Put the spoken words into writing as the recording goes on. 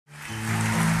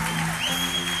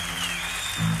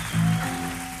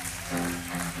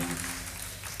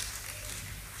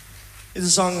It's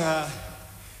a song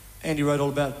Andy wrote all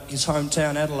about his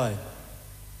hometown, Adelaide.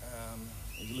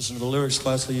 If you listen to the lyrics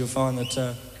closely, you'll find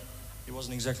that he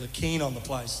wasn't exactly keen on the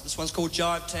place. This one's called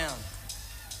Jive Town.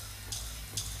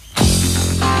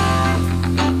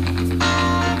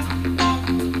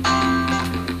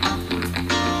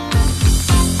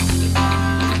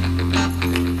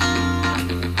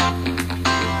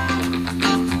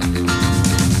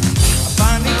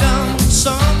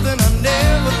 Something I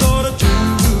never thought I'd do.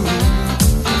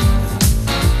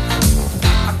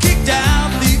 I kicked out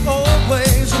the old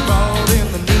ways and brought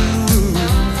in the new.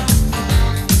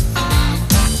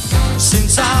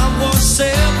 Since I was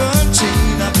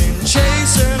 17, I've been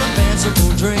chasing a fanciful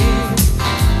dream.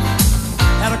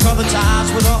 Had to cut the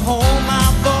ties with a home I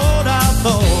thought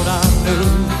I knew,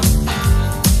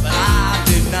 but I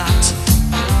did not.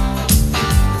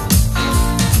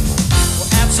 Well,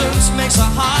 absence makes a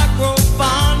heart grow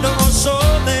fonder, or so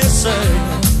they say.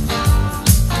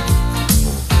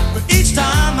 But each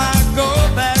time I go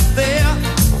back there,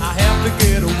 I have to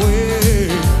get away.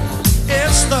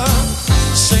 It's the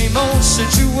same old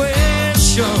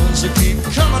situations that keep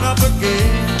coming up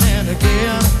again and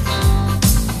again.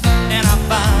 And I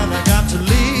find I got to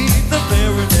leave the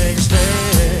very next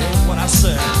day. What I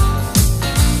say,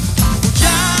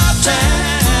 Jive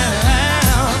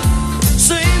Town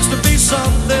seems to be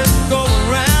something go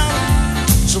around.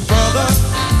 So brother,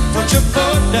 put your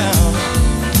foot down.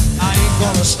 I ain't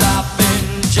gonna stop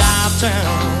in Jive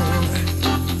Town.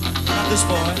 Not this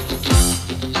boy.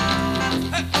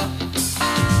 Hey.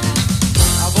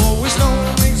 I've always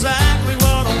known exactly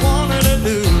what I wanted to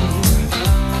do.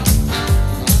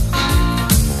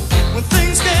 When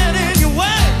things get in your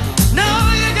way,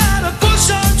 now you gotta push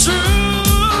on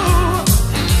through.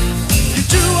 You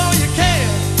do all you can,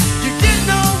 you get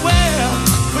nowhere.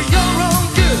 For your own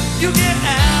good, you get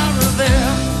out of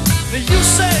there. Now you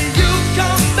say you'll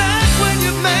come back when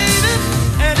you made it,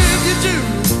 and if you do,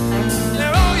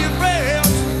 they're all your friends.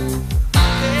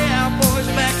 Yeah, boys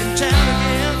back in town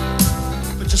again,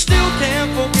 but you still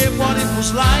can't forget what it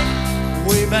was like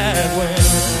way back when.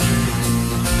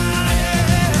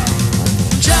 Yeah.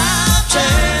 Jive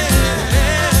Town.